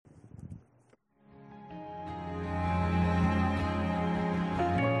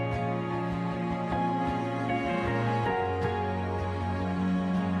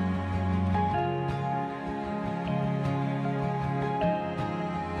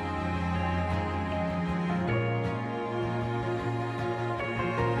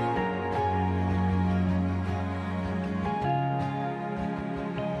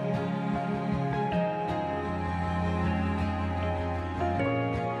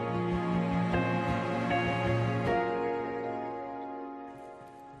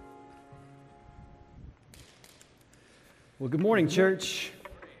Well, good morning, church.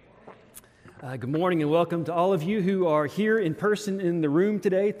 Good morning and welcome to all of you who are here in person in the room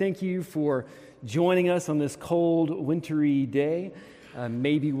today. Thank you for joining us on this cold, wintry day.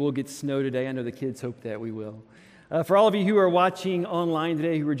 Maybe we'll get snow today. I know the kids hope that we will. For all of you who are watching online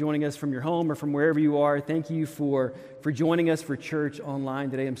today, who are joining us from your home or from wherever you are, thank you for joining us for church online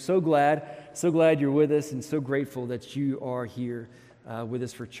today. I'm so glad you're with us and so grateful that you are here with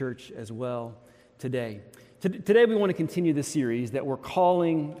us for church as well today. Today we want to continue the series that we're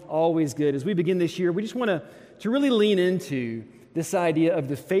calling Always Good. As we begin this year, we just want to really lean into this idea of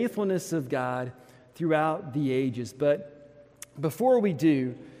the faithfulness of God throughout the ages. But before we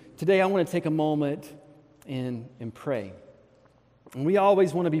do, today I want to take a moment and pray. And we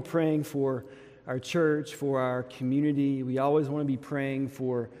always want to be praying for our church, for our community. We always want to be praying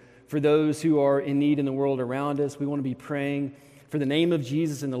for those who are in need in the world around us. We want to be praying for the name of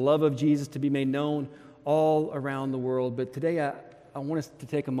Jesus and the love of Jesus to be made known all around the world. But today I want us to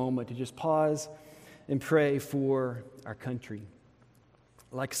take a moment to just pause and pray for our country.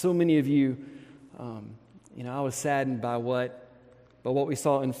 Like so many of you, I was saddened by what we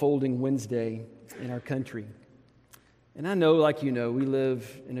saw unfolding Wednesday in our country. And I know, like you know, we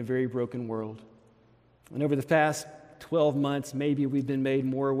live in a very broken world. And over the past 12 months, maybe we've been made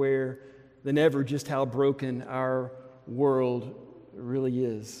more aware than ever just how broken our world really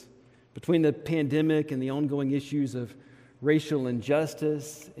is. Between the pandemic and the ongoing issues of racial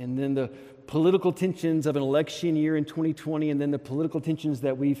injustice, and then the political tensions of an election year in 2020, and then the political tensions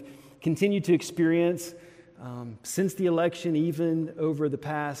that we've continued to experience since the election, even over the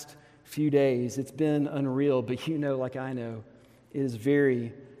past few days, it's been unreal. But you know, like I know, it is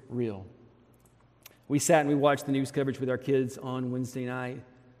very real. We sat and we watched the news coverage with our kids on Wednesday night,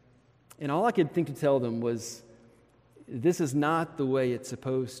 and all I could think to tell them was, this is not the way it's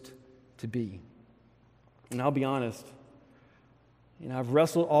supposed to be. And I'll be honest, I've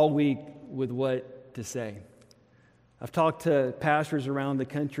wrestled all week with what to say. I've talked to pastors around the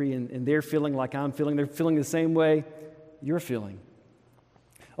country, and they're feeling like I'm feeling. They're feeling the same way you're feeling.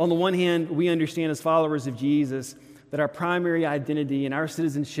 On the one hand, we understand as followers of Jesus that our primary identity and our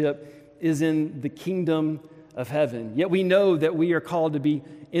citizenship is in the kingdom of heaven. Yet we know that we are called to be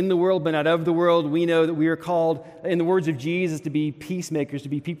in the world, but not of the world. We know that we are called, in the words of Jesus, to be peacemakers, to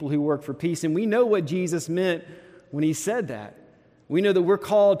be people who work for peace. And we know what Jesus meant when he said that. We know that we're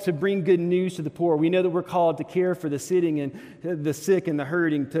called to bring good news to the poor. We know that we're called to care for the sitting and the sick and the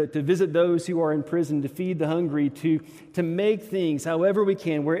hurting, to visit those who are in prison, to feed the hungry, to make things however we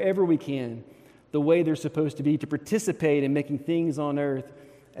can, wherever we can, the way they're supposed to be, to participate in making things on earth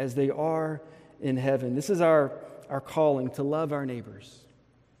as they are in heaven. This is our calling, to love our neighbors.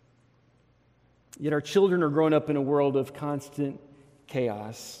 Yet our children are growing up in a world of constant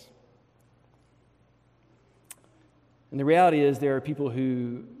chaos. And the reality is there are people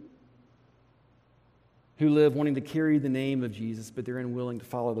who live wanting to carry the name of Jesus, but they're unwilling to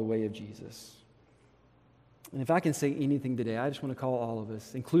follow the way of Jesus. And if I can say anything today, I just want to call all of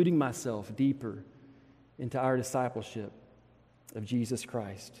us, including myself, deeper into our discipleship of Jesus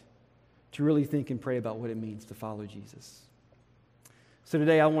Christ, to really think and pray about what it means to follow Jesus. So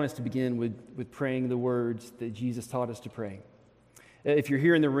today I want us to begin with praying the words that Jesus taught us to pray. If you're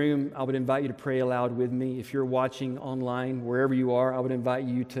here in the room, I would invite you to pray aloud with me. If you're watching online, wherever you are, I would invite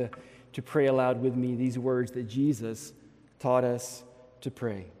you to pray aloud with me these words that Jesus taught us to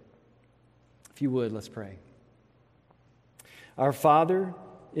pray. If you would, let's pray. Our Father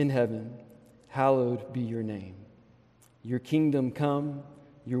in heaven, hallowed be your name. Your kingdom come,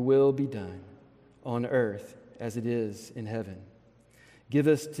 your will be done, on earth as it is in heaven. Give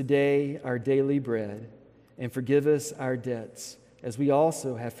us today our daily bread, and forgive us our debts, as we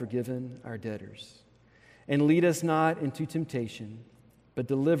also have forgiven our debtors. And lead us not into temptation, but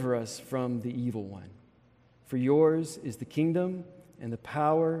deliver us from the evil one. For yours is the kingdom, and the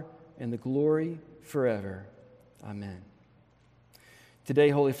power, and the glory forever. Amen. Today,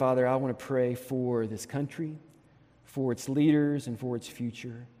 Holy Father, I want to pray for this country, for its leaders, and for its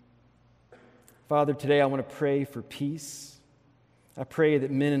future. Father, today I want to pray for peace. I pray that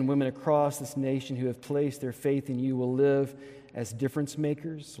men and women across this nation who have placed their faith in you will live as difference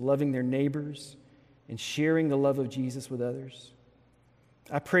makers, loving their neighbors and sharing the love of Jesus with others.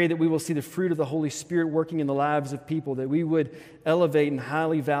 I pray that we will see the fruit of the Holy Spirit working in the lives of people, that we would elevate and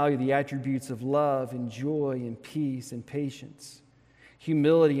highly value the attributes of love and joy and peace and patience,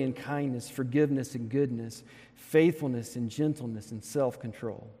 humility and kindness, forgiveness and goodness, faithfulness and gentleness and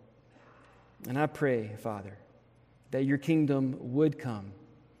self-control. And I pray, Father, that your kingdom would come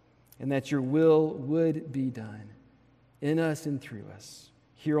and that your will would be done in us and through us,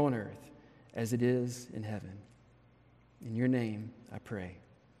 here on earth as it is in heaven. In your name, I pray.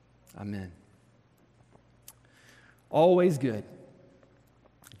 Amen. Always good.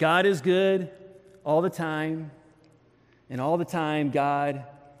 God is good all the time, and all the time God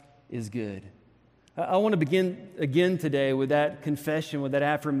is good. I want to begin again today with that confession, with that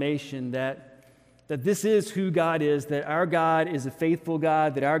affirmation that this is who God is, that our God is a faithful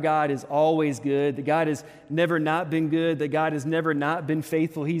God, that our God is always good, that God has never not been good, that God has never not been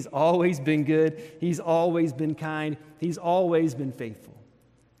faithful. He's always been good. He's always been kind. He's always been faithful.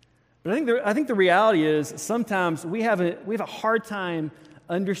 But I think the reality is sometimes we have a hard time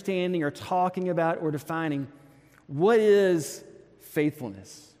understanding or talking about or defining what is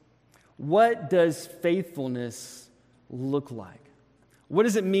faithfulness. What does faithfulness look like? What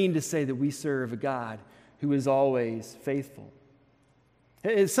does it mean to say that we serve a God who is always faithful?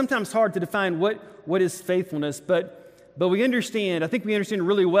 It's sometimes hard to define what is faithfulness, but we understand, I think we understand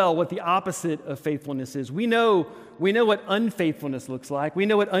really well what the opposite of faithfulness is. We know what unfaithfulness looks like. We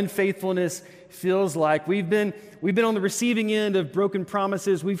know what unfaithfulness feels like. We've been on the receiving end of broken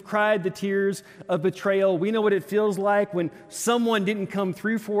promises. We've cried the tears of betrayal. We know what it feels like when someone didn't come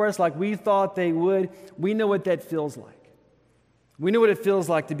through for us like we thought they would. We know what that feels like. We know what it feels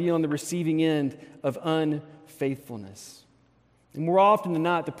like to be on the receiving end of unfaithfulness. And more often than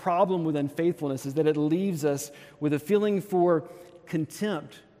not, the problem with unfaithfulness is that it leaves us with a feeling for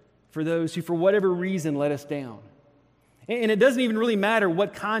contempt for those who, for whatever reason, let us down. And it doesn't even really matter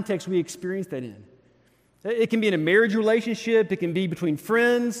what context we experience that in. It can be in a marriage relationship. It can be between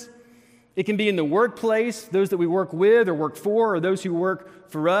friends. It can be in the workplace, those that we work with or work for, or those who work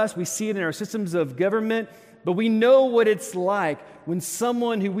for us. We see it in our systems of government. But we know what it's like when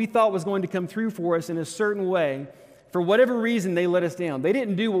someone who we thought was going to come through for us in a certain way, for whatever reason, they let us down. They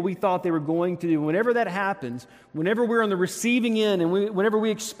didn't do what we thought they were going to do. Whenever that happens, whenever we're on the receiving end and whenever we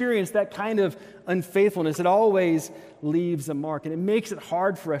experience that kind of unfaithfulness, it always leaves a mark. And it makes it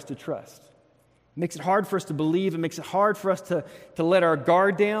hard for us to trust. It makes it hard for us to believe. It makes it hard for us to let our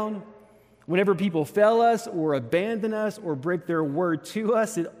guard down. Whenever people fail us or abandon us or break their word to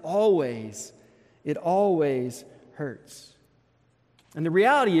us, it always hurts. And the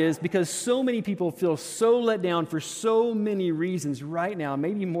reality is, because so many people feel so let down for so many reasons right now,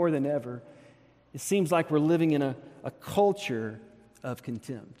 maybe more than ever, it seems like we're living in a culture of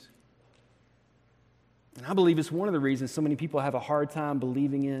contempt. And I believe it's one of the reasons so many people have a hard time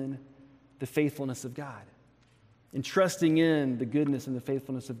believing in the faithfulness of God and trusting in the goodness and the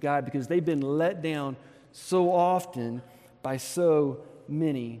faithfulness of God, because they've been let down so often by so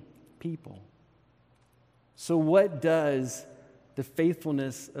many people. So what does the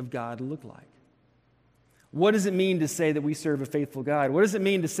faithfulness of God look like? What does it mean to say that we serve a faithful God? What does it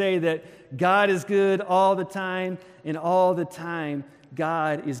mean to say that God is good all the time, and all the time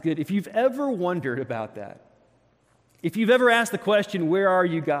God is good? If you've ever wondered about that, if you've ever asked the question, where are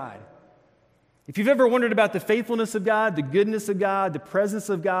you, God? If you've ever wondered about the faithfulness of God, the goodness of God, the presence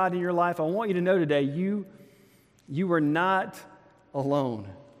of God in your life, I want you to know today, you are not alone.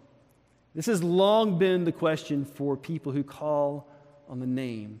 This has long been the question for people who call on the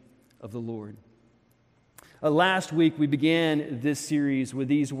name of the Lord. Last week, we began this series with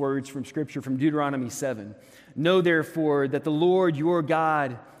these words from Scripture from Deuteronomy 7. Know, therefore, that the Lord your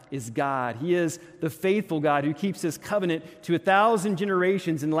God is God. He is the faithful God who keeps His covenant to 1,000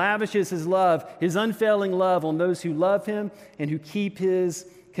 generations and lavishes His love, His unfailing love, on those who love Him and who keep His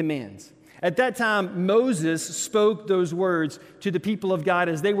commands. At that time, Moses spoke those words to the people of God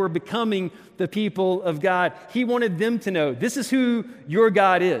as they were becoming the people of God. He wanted them to know, this is who your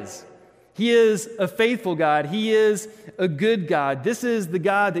God is. He is a faithful God. He is a good God. This is the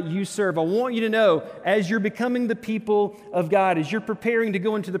God that you serve. I want you to know, as you're becoming the people of God, as you're preparing to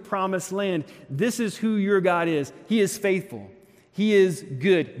go into the promised land, this is who your God is. He is faithful. He is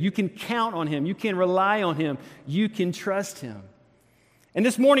good. You can count on Him. You can rely on Him. You can trust Him. And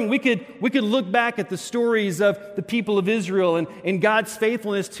this morning, we could look back at the stories of the people of Israel and God's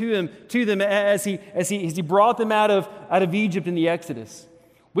faithfulness to them as he brought them out of Egypt in the Exodus.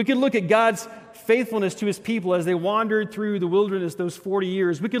 We could look at God's faithfulness to His people as they wandered through the wilderness those 40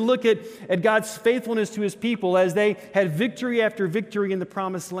 years. We could look at God's faithfulness to His people as they had victory after victory in the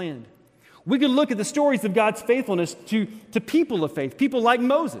promised land. We could look at the stories of God's faithfulness to people of faith, people like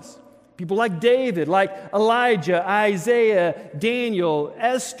Moses. People like David, like Elijah, Isaiah, Daniel,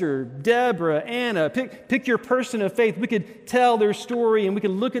 Esther, Deborah, Anna. Pick your person of faith. We could tell their story and we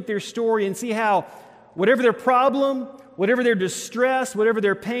could look at their story and see how whatever their problem, whatever their distress, whatever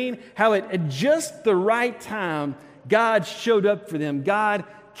their pain, how at just the right time, God showed up for them. God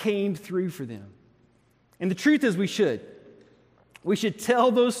came through for them. And the truth is we should. We should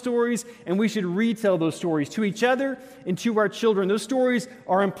tell those stories, and we should retell those stories to each other and to our children. Those stories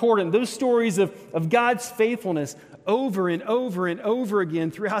are important. Those stories of God's faithfulness over and over and over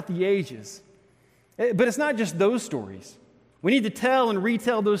again throughout the ages. But it's not just those stories. We need to tell and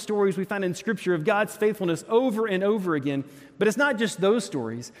retell those stories we find in Scripture of God's faithfulness over and over again. But it's not just those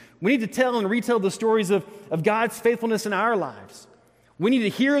stories. We need to tell and retell the stories of God's faithfulness in our lives. We need to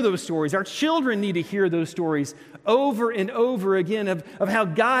hear those stories. Our children need to hear those stories over and over again of how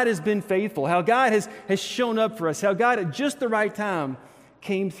God has been faithful, how God has shown up for us, how God at just the right time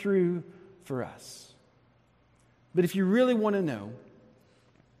came through for us. But if you really want to know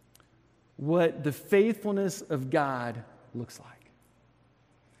what the faithfulness of God looks like,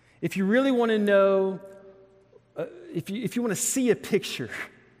 if you really want to know, if you want to see a picture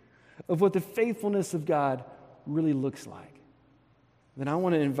of what the faithfulness of God really looks like, then I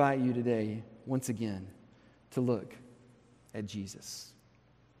want to invite you today, once again, to look at Jesus.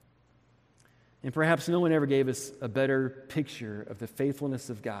 And perhaps no one ever gave us a better picture of the faithfulness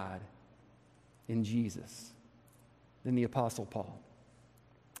of God in Jesus than the Apostle Paul.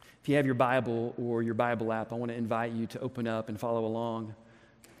 If you have your Bible or your Bible app, I want to invite you to open up and follow along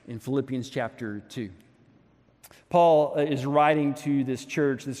in Philippians chapter 2. Paul is writing to this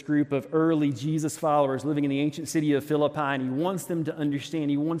church, this group of early Jesus followers living in the ancient city of Philippi, and he wants them to understand,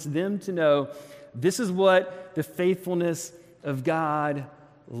 he wants them to know this is what the faithfulness of God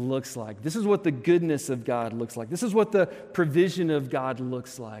looks like. This is what the goodness of God looks like. This is what the provision of God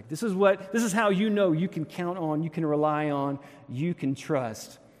looks like. This is how you know you can count on, you can rely on, you can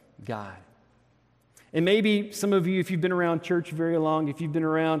trust God. And maybe some of you, if you've been around church very long, if you've been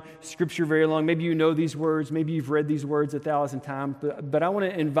around Scripture very long, maybe you know these words, maybe you've read these words 1,000 times, but I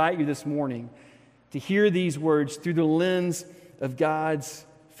want to invite you this morning to hear these words through the lens of God's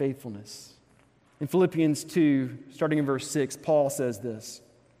faithfulness. In Philippians 2, starting in verse 6, Paul says this: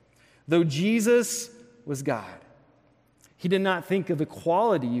 though Jesus was God, he did not think of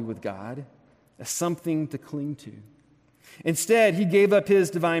equality with God as something to cling to. Instead, he gave up his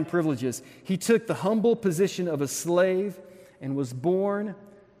divine privileges. He took the humble position of a slave and was born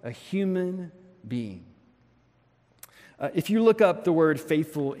a human being. If you look up the word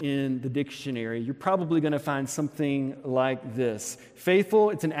faithful in the dictionary, you're probably going to find something like this. Faithful,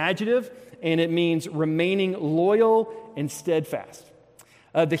 it's an adjective, and it means remaining loyal and steadfast.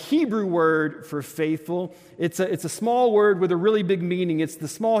 The Hebrew word for faithful, it's a small word with a really big meaning. It's the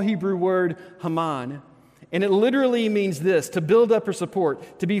small Hebrew word haman. And it literally means this: to build up or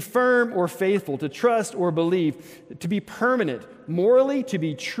support, to be firm or faithful, to trust or believe, to be permanent, morally, to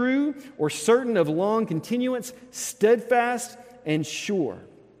be true or certain of long continuance, steadfast and sure.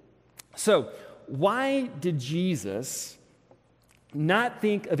 So, why did Jesus not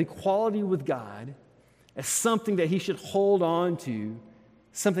think of equality with God as something that he should hold on to,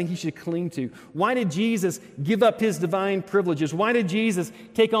 something he should cling to? Why did Jesus give up his divine privileges? Why did Jesus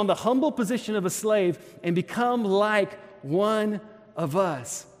take on the humble position of a slave and become like one of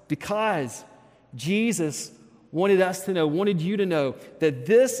us? Because Jesus wanted us to know, wanted you to know, that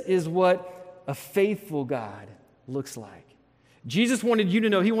this is what a faithful God looks like. Jesus wanted you to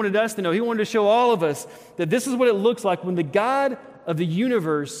know, he wanted us to know, he wanted to show all of us that this is what it looks like when the God of the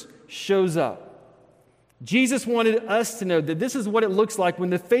universe shows up. Jesus wanted us to know that this is what it looks like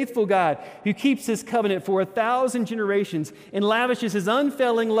when the faithful God who keeps his covenant for 1,000 generations and lavishes his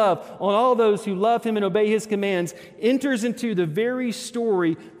unfailing love on all those who love him and obey his commands enters into the very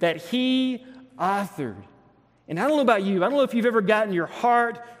story that he authored. And I don't know about you. I don't know if you've ever gotten your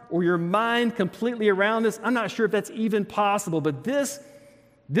heart or your mind completely around this. I'm not sure if that's even possible, but this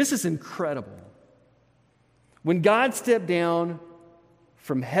is incredible. When God stepped down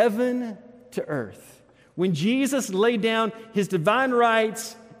from heaven to earth, when Jesus laid down his divine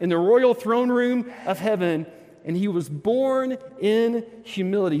rights in the royal throne room of heaven and he was born in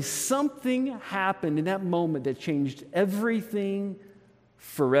humility, something happened in that moment that changed everything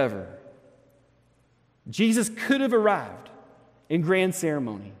forever. Jesus could have arrived in grand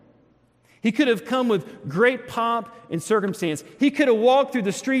ceremony. He could have come with great pomp and circumstance. He could have walked through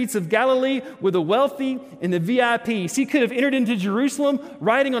the streets of Galilee with the wealthy and the VIPs. He could have entered into Jerusalem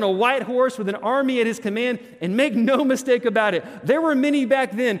riding on a white horse with an army at his command, and make no mistake about it, there were many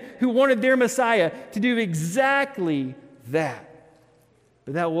back then who wanted their Messiah to do exactly that.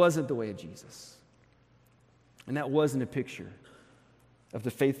 But that wasn't the way of Jesus. And that wasn't a picture of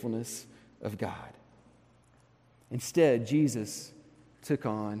the faithfulness of God. Instead, Jesus took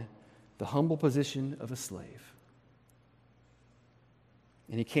on the humble position of a slave.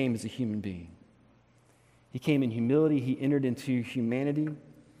 And he came as a human being. He came in humility. He entered into humanity.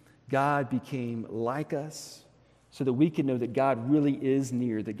 God became like us, so that we can know that God really is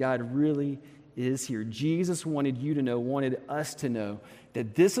near, that God really is here. Jesus wanted you to know, wanted us to know,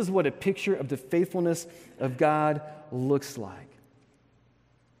 that this is what a picture of the faithfulness of God looks like.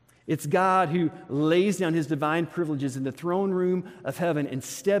 It's God who lays down his divine privileges in the throne room of heaven and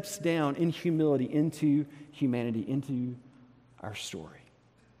steps down in humility into humanity, into our story.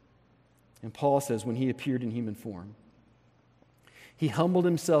 And Paul says when he appeared in human form, he humbled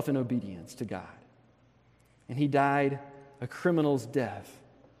himself in obedience to God, and he died a criminal's death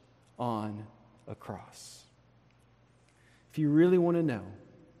on a cross. If you really want to know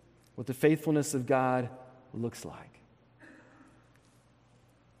what the faithfulness of God looks like,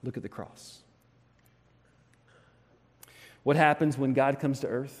 look at the cross. What happens when God comes to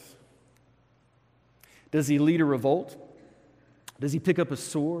earth? Does he lead a revolt? Does he pick up a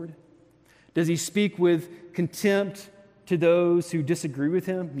sword? Does he speak with contempt to those who disagree with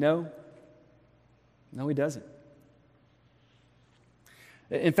him? No. No, he doesn't.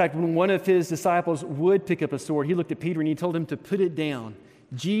 In fact, when one of his disciples would pick up a sword, he looked at Peter and he told him to put it down.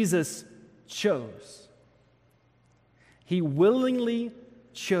 Jesus chose. He willingly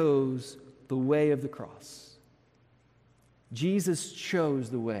chose the way of the cross. Jesus chose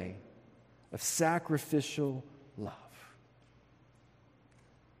the way of sacrificial love.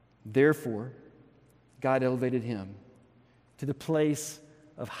 Therefore, God elevated him to the place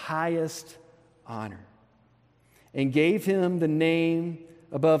of highest honor and gave him the name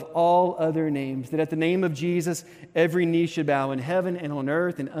above all other names, that at the name of Jesus, every knee should bow in heaven and on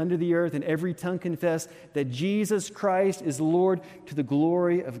earth and under the earth, and every tongue confess that Jesus Christ is Lord, to the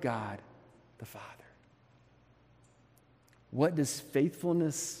glory of God the Father. What does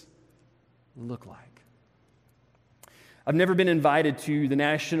faithfulness look like? I've never been invited to the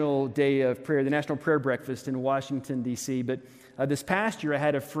National Day of Prayer, the National Prayer Breakfast in Washington, D.C., but this past year I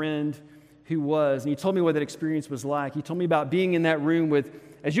had a friend who was, and he told me what that experience was like. He told me about being in that room with,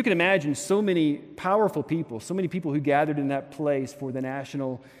 as you can imagine, so many powerful people, so many people who gathered in that place for the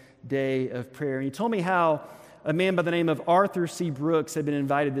National Day of Prayer. And he told me how a man by the name of Arthur C. Brooks had been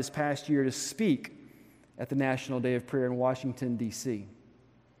invited this past year to speak at the National Day of Prayer in Washington, D.C.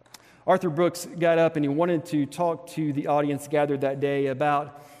 Arthur Brooks got up and he wanted to talk to the audience gathered that day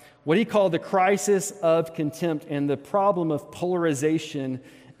about what he called the crisis of contempt and the problem of polarization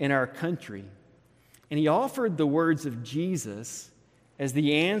in our country. And he offered the words of Jesus as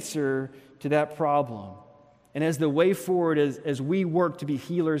the answer to that problem and as the way forward as we work to be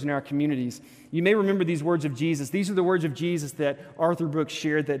healers in our communities. You may remember these words of Jesus. These are the words of Jesus that Arthur Brooks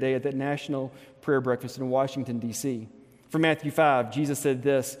shared that day at that National Prayer Breakfast in Washington, D.C. From Matthew 5, Jesus said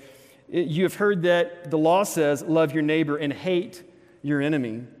this: "You have heard that the law says, 'Love your neighbor and hate your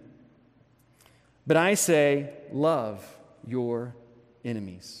enemy.' But I say, love your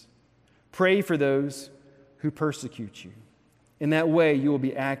enemies. Pray for those who persecute you. In that way, you will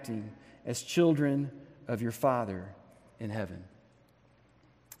be acting as children of your Father in heaven."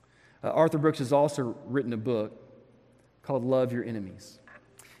 Arthur Brooks has also written a book called Love Your Enemies.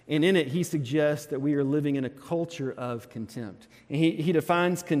 And in it, he suggests that we are living in a culture of contempt. And he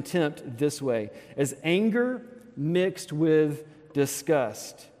defines contempt this way: as anger mixed with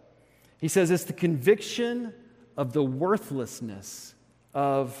disgust. He says it's the conviction of the worthlessness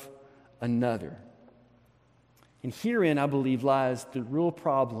of another. And herein, I believe, lies the real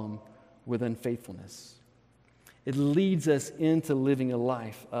problem with unfaithfulness. It leads us into living a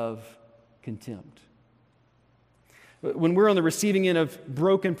life of contempt. When we're on the receiving end of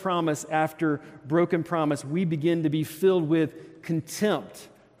broken promise after broken promise, we begin to be filled with contempt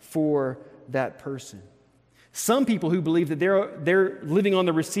for that person. Some people who believe that they're living on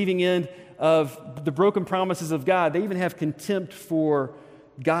the receiving end of the broken promises of God, they even have contempt for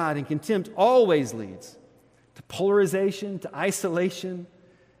God, and contempt always leads to polarization, to isolation,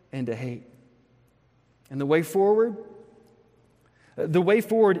 and to hate. And the way forward,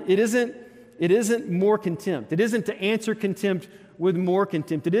 it isn't more contempt. It isn't to answer contempt with more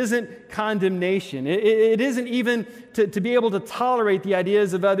contempt. It isn't condemnation. It isn't even to be able to tolerate the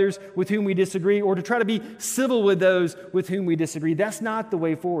ideas of others with whom we disagree or to try to be civil with those with whom we disagree. That's not the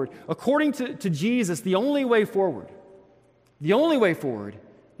way forward. According to Jesus, the only way forward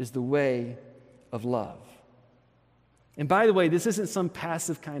is the way of love. And by the way, this isn't some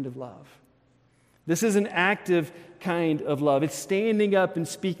passive kind of love. This is an active kind of love. It's standing up and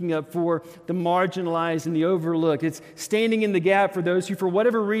speaking up for the marginalized and the overlooked. It's standing in the gap for those who, for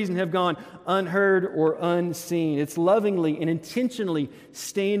whatever reason, have gone unheard or unseen. It's lovingly and intentionally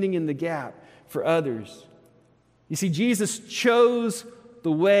standing in the gap for others. You see, Jesus chose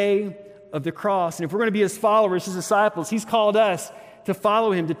the way of the cross. And if we're going to be his followers, his disciples, he's called us to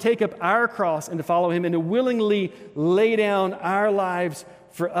follow him, to take up our cross and to follow him, and to willingly lay down our lives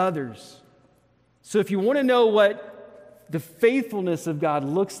for others. So if you want to know what the faithfulness of God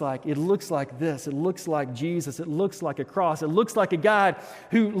looks like, it looks like this. It looks like Jesus. It looks like a cross. It looks like a God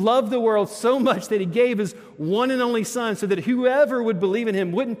who loved the world so much that he gave his one and only Son so that whoever would believe in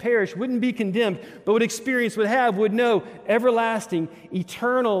him wouldn't perish, wouldn't be condemned, but would know everlasting,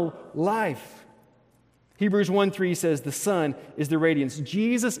 eternal life. Hebrews 1:3 says the Son is the radiance.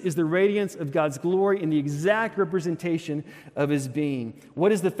 Jesus is the radiance of God's glory and the exact representation of his being. What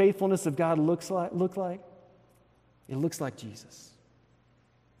does the faithfulness of God look like? It looks like Jesus.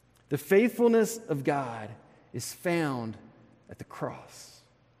 The faithfulness of God is found at the cross.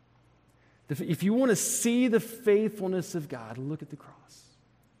 If you want to see the faithfulness of God, look at the cross.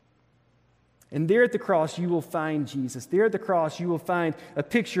 And there at the cross, you will find Jesus. There at the cross, you will find a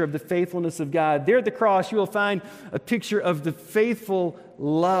picture of the faithfulness of God. There at the cross, you will find a picture of the faithful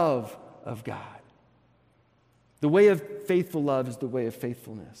love of God. The way of faithful love is the way of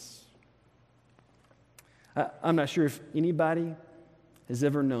faithfulness. I'm not sure if anybody has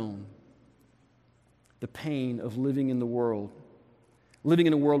ever known the pain of living in a world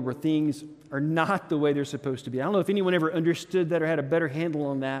where things are not the way they're supposed to be. I don't know if anyone ever understood that or had a better handle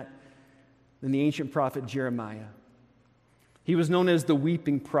on that than the ancient prophet Jeremiah. He was known as the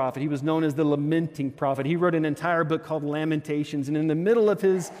weeping prophet. He was known as the lamenting prophet. He wrote an entire book called Lamentations. And in the middle of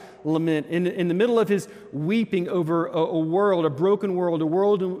his lament, in the middle of his weeping over a broken world, a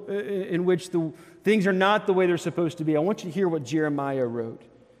world in which the things are not the way they're supposed to be, I want you to hear what Jeremiah wrote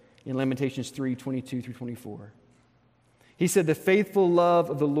in Lamentations 3:22 through 24. He said, "The faithful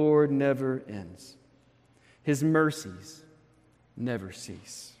love of the Lord never ends. His mercies never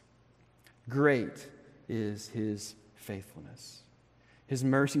cease. Great is his faithfulness. His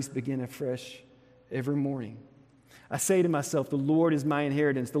mercies begin afresh every morning. I say to myself, the Lord is my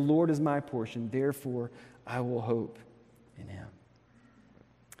inheritance, the Lord is my portion, therefore I will hope in him."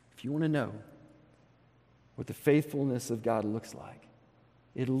 If you want to know what the faithfulness of God looks like,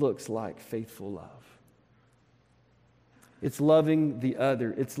 it looks like faithful love. It's loving the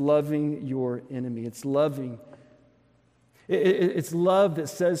other. It's loving your enemy. It's loving. It's love that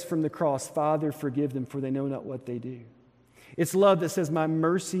says from the cross, "Father, forgive them, for they know not what they do." It's love that says, "My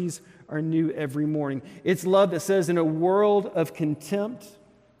mercies are new every morning." It's love that says, in a world of contempt,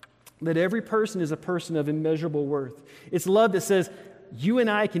 that every person is a person of immeasurable worth. It's love that says, you and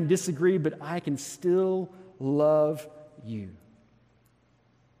I can disagree, but I can still love you.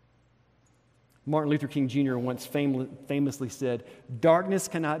 Martin Luther King Jr. once famously said, "Darkness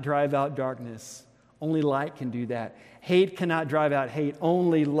cannot drive out darkness. Only light can do that. Hate cannot drive out hate.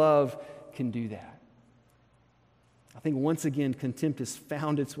 Only love can do that." I think once again, contempt has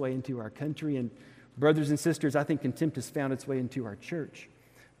found its way into our country. And brothers and sisters, I think contempt has found its way into our church.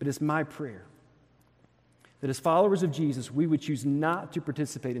 But it's my prayer that as followers of Jesus, we would choose not to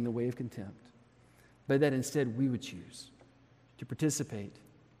participate in the way of contempt, but that instead we would choose to participate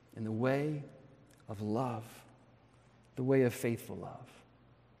in the way of love, the way of faithful love.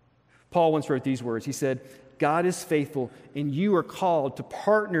 Paul once wrote these words. He said, "God is faithful, and you are called to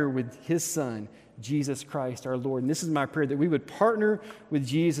partner with his Son, Jesus Christ our Lord." And this is my prayer, that we would partner with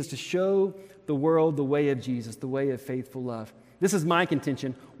Jesus to show the world the way of Jesus, the way of faithful love. This is my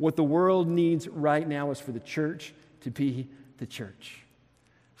contention. What the world needs right now is for the church to be the church,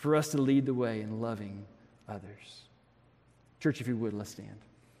 for us to lead the way in loving others. Church, if you would, let's stand.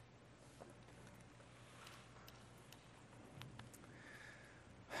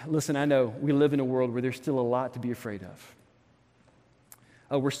 Listen, I know we live in a world where there's still a lot to be afraid of.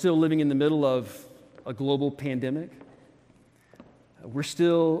 We're still living in the middle of a global pandemic. We're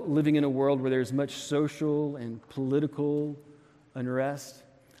still living in a world where there's much social and political unrest.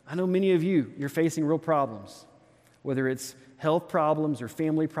 I know many of you're facing real problems, whether it's health problems or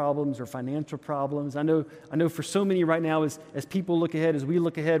family problems or financial problems. I know for so many right now, as people look ahead, as we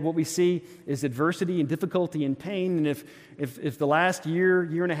look ahead, what we see is adversity and difficulty and pain. And if the last year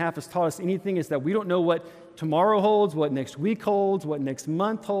and a half has taught us anything, is that we don't know what tomorrow holds, what next week holds, what next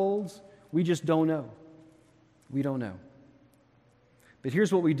month holds. We just don't know. We don't know. But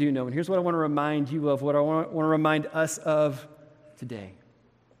here's what we do know, and here's what I want to remind you of, what I want to remind us of today.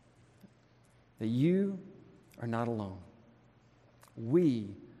 That you are not alone.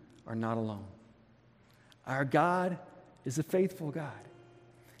 We are not alone. Our God is a faithful God.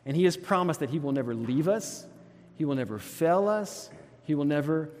 And he has promised that he will never leave us. He will never fail us. He will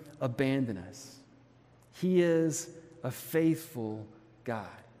never abandon us. He is a faithful God.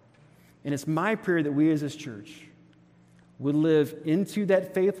 And it's my prayer that we as this church would live into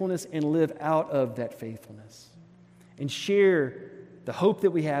that faithfulness and live out of that faithfulness and share the hope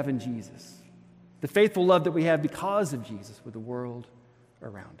that we have in Jesus, the faithful love that we have because of Jesus with the world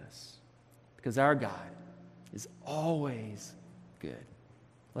around us. Because our God is always good.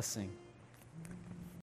 Let's sing.